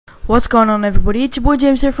What's going on, everybody? It's your boy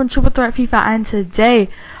James here from Triple Threat FIFA, and today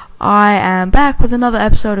I am back with another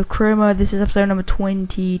episode of Career Mode. This is episode number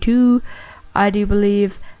 22, I do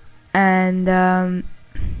believe, and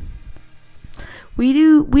we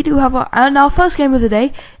do have our first game of the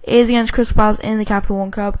day is against Crystal Palace in the Capital One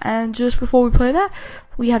Cup. And just before we play that,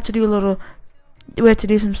 we have to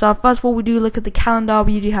do some stuff. First of all, we do look at the calendar.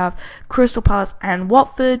 We do have Crystal Palace and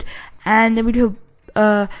Watford, and then we do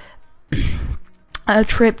a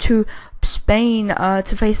trip to Spain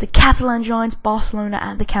to face the Catalan Giants, Barcelona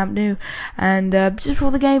at the Camp Nou. And just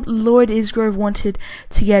before the game, Lloyd Isgrove wanted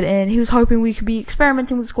to get in. He was hoping we could be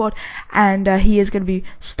experimenting with the squad, and he is going to be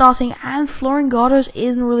starting. And Florian Gardos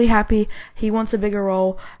isn't really happy. He wants a bigger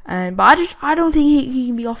role, but I don't think he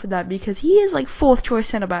can be offered that, because he is like fourth choice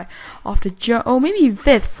centre back after or maybe even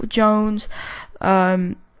fifth. Jones,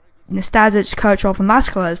 Nastasic, Kirchhoff, and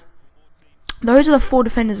Lascelles. Those are the four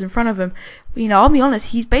defenders in front of him. You know, I'll be honest,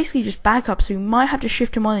 he's basically just backup, so we might have to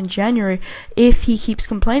shift him on in January if he keeps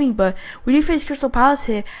complaining. But we do face Crystal Palace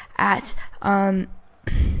here at I've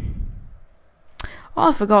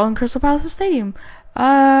forgotten Crystal Palace Stadium.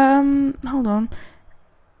 Hold on.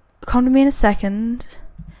 Come to me in a second.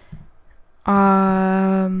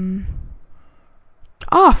 I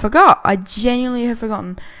forgot. I genuinely have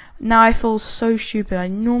forgotten. Now I feel so stupid. I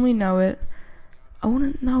normally know it. I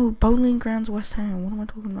want to know Bowling Grounds, West Ham. What am I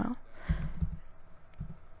talking about?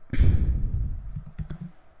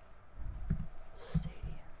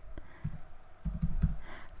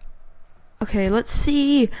 Okay, let's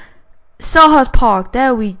see. Selhurst Park.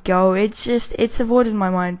 There we go. It's avoided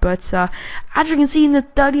my mind. But as you can see, in the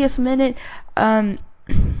 30th minute,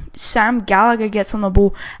 Sam Gallagher gets on the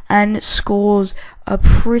ball and scores a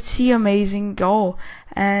pretty amazing goal.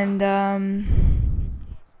 And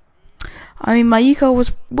I mean, Mayuko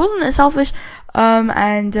wasn't it selfish,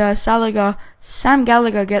 and Sam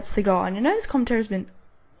Gallagher gets the goal. And I know this commentary has been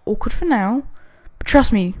awkward for now, but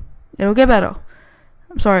trust me, it'll get better.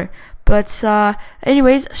 I'm sorry. But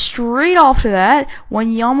anyways, straight after that,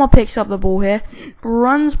 Wanyama picks up the ball here,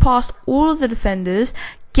 runs past all of the defenders,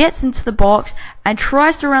 gets into the box, and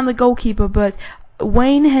tries to round the goalkeeper, but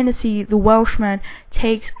Wayne Hennessy, the Welshman,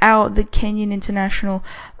 takes out the Kenyan international,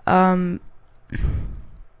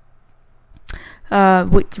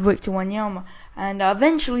 Victor Wanyama. And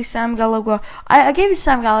eventually Sam Gallagher, I gave it to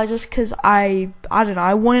Sam Gallagher just because I don't know,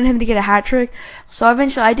 I wanted him to get a hat-trick. So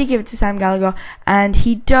eventually I did give it to Sam Gallagher, and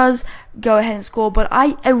he does go ahead and score. But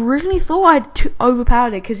I originally thought I'd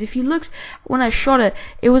overpowered it, because if you looked when I shot it,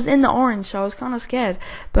 it was in the orange, so I was kind of scared.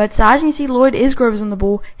 But as you can see, Lloyd Isgrove is on the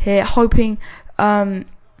ball here, hoping to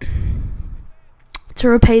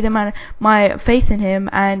repay my faith in him,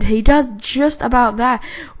 and he does just about that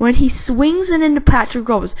when he swings it into Patrick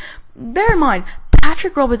Roberts. Bear in mind,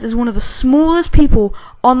 Patrick Roberts is one of the smallest people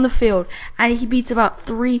on the field, and he beats out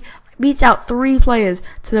three players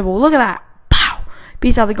to the ball. Look at that! Pow!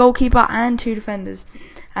 Beats out the goalkeeper and two defenders.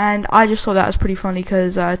 And I just thought that was pretty funny,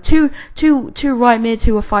 because two right mids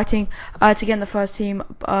who were fighting to get in the first team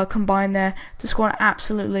combined there to score an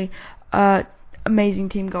absolutely amazing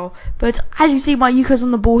team goal. But as you see, Mayuko's on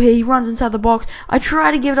the ball here. He runs inside the box. I try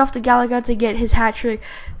to give it off to Gallagher to get his hat trick,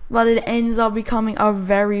 but it ends up becoming a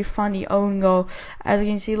very funny own goal. As you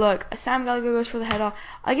can see, look, Sam Gallagher goes for the header.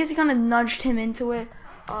 I guess he kind of nudged him into it.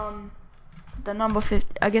 The number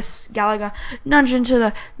 50, I guess Gallagher nudged into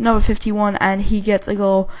the number 51, and he gets a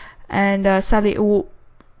goal. And sadly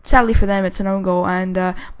for them, it's an own goal. And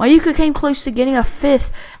Mayuko came close to getting a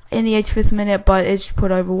fifth in the 85th minute, but it's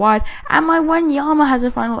put over wide. And my Wanyama has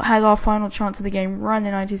our final chance of the game right in the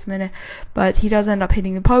 90th minute, but he does end up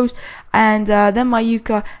hitting the post. And then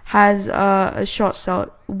Mayuko has a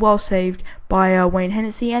shot well saved by Wayne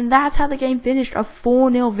Hennessy, and that's how the game finished, a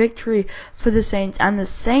 4-0 victory for the Saints. And the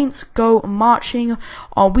Saints go marching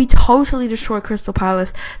on. We totally destroyed Crystal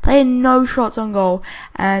Palace. They had no shots on goal,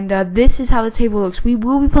 and this is how the table looks. We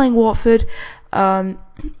will be playing Watford in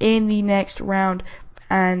the next round.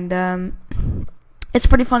 And it's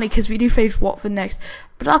pretty funny, because we do face Watford next.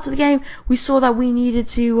 But after the game, we saw that we needed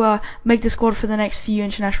to make the squad for the next few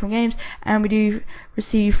international games, and we do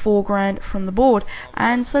receive $4,000 from the board.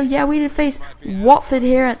 And so yeah, we did face Watford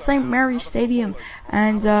here at St Mary's Stadium,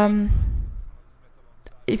 and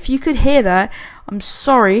if you could hear that, I'm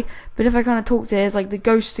sorry, but if I kind of talk to it, it's like the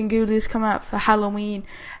ghosts and ghoulies come out for Halloween,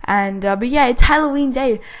 and but yeah, it's Halloween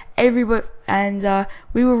day, everybody, and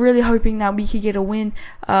we were really hoping that we could get a win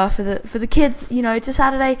for the kids. You know, it's a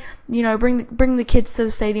Saturday. You know, bring the kids to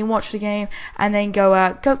the stadium, watch the game, and then go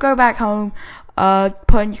back home,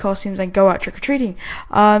 put on your costumes and go out trick or treating.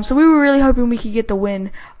 So we were really hoping we could get the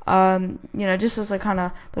win. You know, just as a kind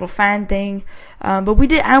of little fan thing. But we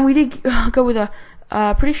did go with a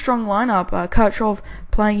pretty strong lineup. Kirchhoff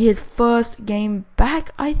playing his first game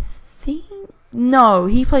back, I think. No,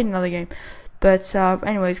 he played another game. But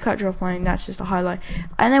anyways, Kirchhoff playing, that's just a highlight.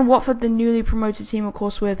 And then Watford, the newly promoted team, of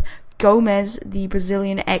course, with Gomez, the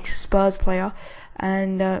Brazilian ex-Spurs player,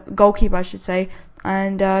 and goalkeeper, I should say,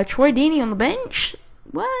 and Troy Deeney on the bench.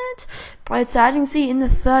 What? But as you can see, in the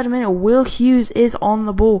 3rd minute, Will Hughes is on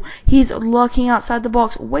the ball. He's lurking outside the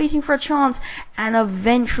box, waiting for a chance, and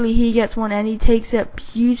eventually he gets one, and he takes it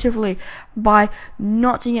beautifully by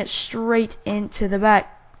notching it straight into the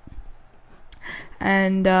back.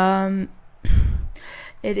 And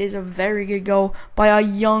it is a very good goal by our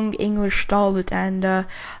young English starlet. And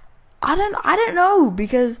I don't know,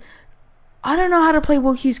 because I don't know how to play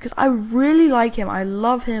Will Hughes, because I really like him. I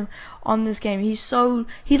love him on this game. He's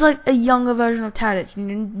like a younger version of Tadic.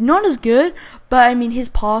 Not as good, but I mean, his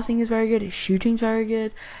passing is very good. His shooting's very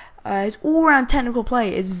good. His all-round technical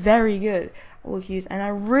play is very good, Will Hughes, and I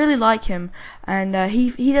really like him. And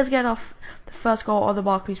he does get off the first goal of the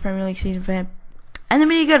Barclays Premier League season for him. And then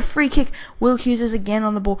when you get a free kick, Will Hughes is again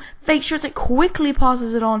on the ball. Fake shots it, quickly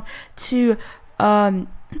passes it on to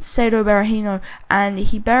Sado Berahino, and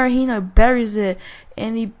Berahino buries it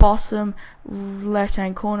in the bottom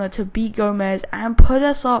left-hand corner to beat Gomez and put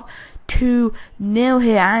us up 2-0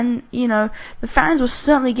 here. And you know, the fans were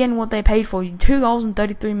certainly getting what they paid for. 2 goals in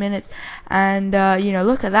 33 minutes, and you know,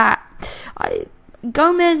 look at that.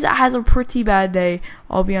 Gomez has a pretty bad day,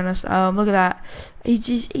 I'll be honest. Look at that. He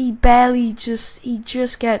just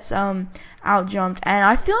gets out jumped, and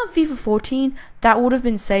I feel in FIFA 14 that would have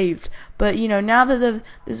been saved. But you know, now that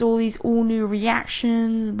there's all these new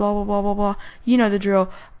reactions, blah blah blah blah blah, you know the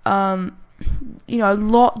drill. You know,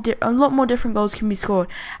 a lot more different goals can be scored,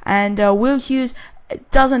 and Will Hughes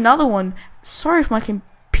does another one. Sorry if my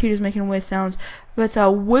computer's making weird sounds, but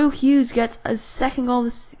Will Hughes gets a second goal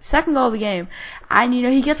of the game, and you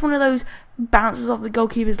know, he gets one of those bounces off the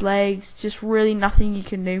goalkeeper's legs, just really nothing you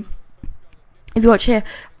can do. If you watch here,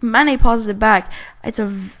 Mane passes it back. It's a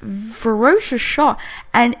ferocious shot,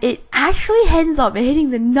 and it actually ends up hitting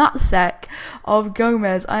the nutsack of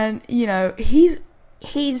Gomez. And you know, he's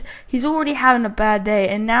already having a bad day,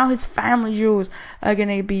 and now his family jewels are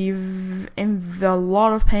gonna be in a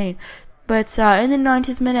lot of pain. But in the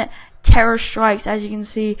 90th minute, terror strikes. As you can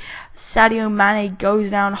see, Sadio Mane goes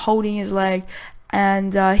down holding his leg,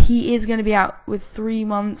 and he is gonna be out with 3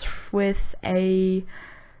 months with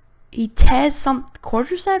he tears some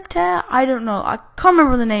quadricep tear. I don't know. I can't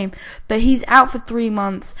remember the name, but he's out for 3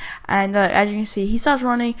 months. And as you can see, he starts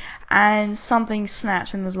running, and something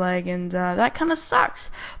snaps in his leg, and that kind of sucks.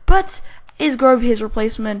 But Isgrove, his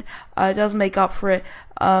replacement, does make up for it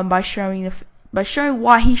by showing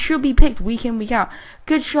why he should be picked week in, week out.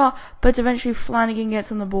 Good shot, but eventually Flanagan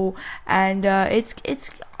gets on the ball, and it's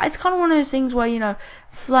kind of one of those things where, you know,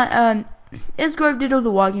 Isgrove did all the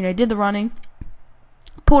work. You know, did the running,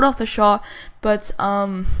 pulled off the shot, but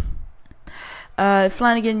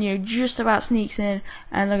Flanagan, you know, just about sneaks in,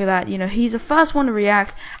 and look at that. You know, he's the first one to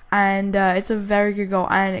react, and it's a very good goal.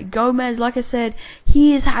 And Gomez, like I said,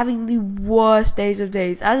 he is having the worst days of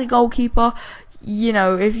days as a goalkeeper. You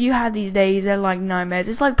know, if you have these days, they're like nightmares.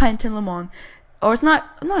 It's like Pantilimon. Or it's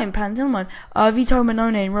not in Pantilimon. Vito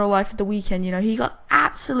Manone in real life at the weekend, you know, he got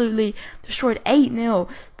absolutely destroyed 8-0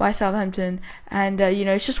 by Southampton. And, you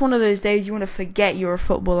know, it's just one of those days you want to forget you're a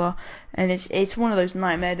footballer. And it's one of those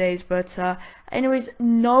nightmare days. But, anyways,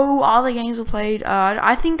 no other games were played.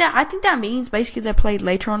 I think that means basically they're played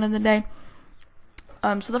later on in the day.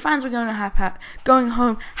 So the fans were going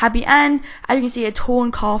home happy, and as you can see, a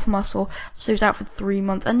torn calf muscle, so he's out for 3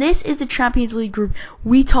 months. And this is the Champions League group.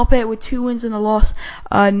 We top it with 2 wins and a loss,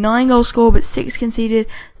 9 goals scored but 6 conceded,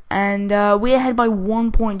 and we're ahead by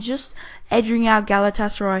 1 point, just edging out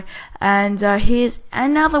Galatasaray. And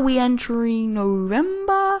now that we're entering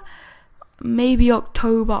November, maybe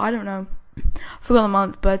October, I don't know, forgot the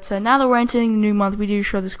month, but now that we're entering the new month, we do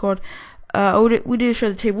show the squad. We did show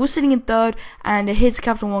the table. We're sitting in 3rd, and here's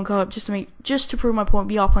Captain One Cup just to prove my point.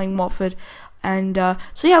 We are playing Watford, and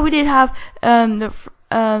so yeah, we did have the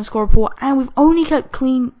score report, and we've only kept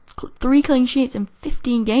clean 3 clean sheets in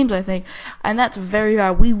 15 games, I think, and that's very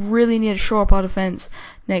bad. We really need to shore up our defense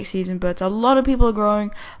next season. But a lot of people are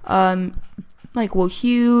growing, like Will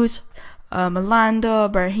Hughes,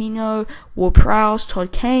 Melanda, Berahino, Ward Prowse,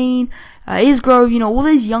 Todd Kane, Isgrove, all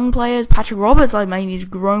these young players. Patrick Roberts, he's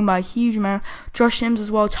grown by a huge amount. Josh Sims as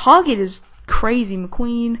well. Target is crazy.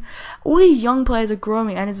 McQueen. All these young players are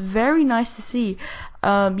growing, and it's very nice to see.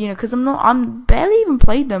 Because I'm barely even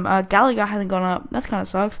played them. Gallagher hasn't gone up. That kind of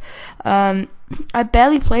sucks. I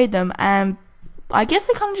barely played them, and I guess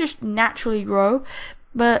they kind of just naturally grow,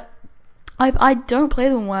 but I don't play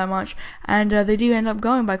them that much, and they do end up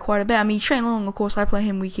going by quite a bit. I mean, Shane Long, of course, I play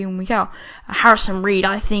him week in, week out. Harrison Reed,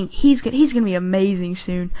 I think he's gonna be amazing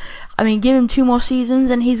soon. I mean, give him 2 more seasons,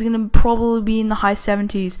 and he's gonna probably be in the high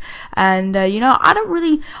 70s. And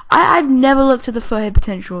I've never looked at the forehead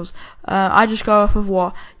potentials. I just go off of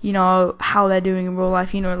what how they're doing in real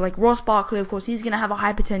life. Like Ross Barkley, of course, he's gonna have a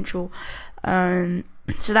high potential.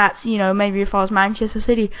 So that's, maybe if I was Manchester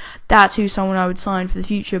City, that's someone I would sign for the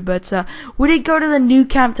future. But we did go to the Nou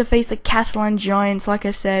Camp to face the Catalan Giants, like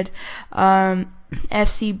I said.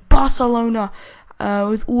 FC Barcelona,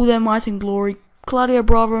 with all their might and glory. Claudio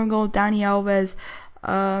Bravo in goal, Dani Alves,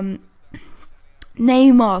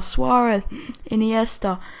 Neymar, Suarez,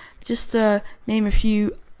 Iniesta. Just to name a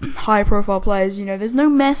few high-profile players. There's no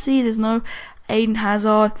Messi, there's no Aiden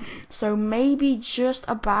Hazard, so maybe just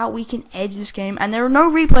about we can edge this game. And there are no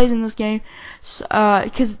replays in this game,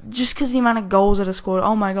 because the amount of goals that are scored.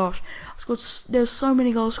 Oh my gosh, there's so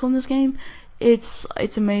many goals scored in this game. It's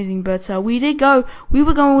amazing. But we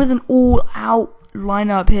were going with an all-out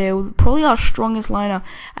lineup here, probably our strongest lineup.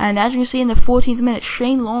 And as you can see in the 14th minute,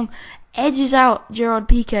 Shane Long edges out Gerard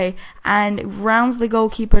Piqué and rounds the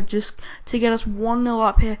goalkeeper just to get us 1-0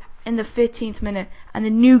 up here in the 15th minute, and the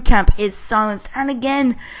Nou Camp is silenced. And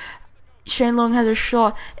again, Shane Long has a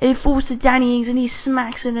shot. It falls to Danny Ings, and he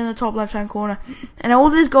smacks it in the top left-hand corner. And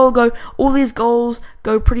all these goals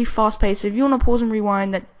go pretty fast-paced. So if you want to pause and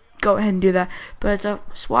rewind, that go ahead and do that. But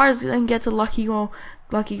Suarez then gets a lucky goal,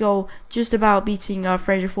 just about beating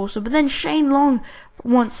Fraser Forster. But then Shane Long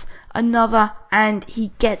wants another, and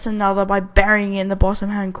he gets another by burying it in the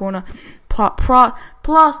bottom-hand corner.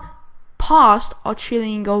 Past our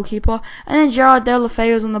Chilean goalkeeper, and then Gerard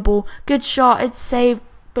Deulofeu's on the ball. Good shot, it's saved,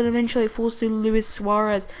 but eventually it falls to Luis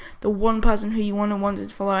Suarez, the one person who you wanted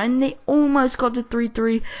to follow, and they almost got to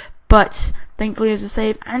 3-3, but thankfully it was a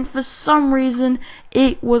save, and for some reason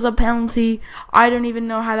it was a penalty. I don't even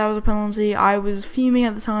know how that was a penalty. I was fuming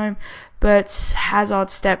at the time, but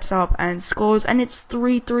Hazard steps up and scores, and it's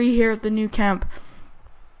 3-3 here at the Nou Camp.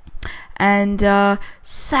 And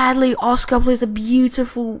sadly, Oscar plays a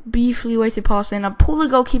beautifully weighted pass in. I pull the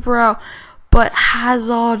goalkeeper out, but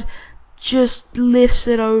Hazard just lifts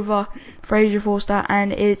it over Fraser Forster,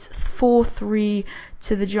 and it's 4-3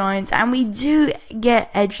 to the Giants. And we do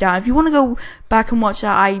get edged out. If you want to go back and watch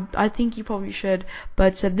that, I think you probably should.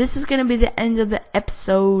 But this is going to be the end of the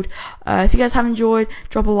episode. If you guys have enjoyed,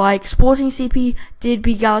 drop a like. Sporting CP did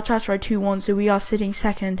beat Galatasaray 2-1, so we are sitting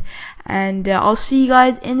second. And I'll see you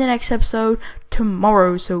guys in the next episode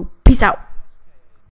tomorrow. So peace out.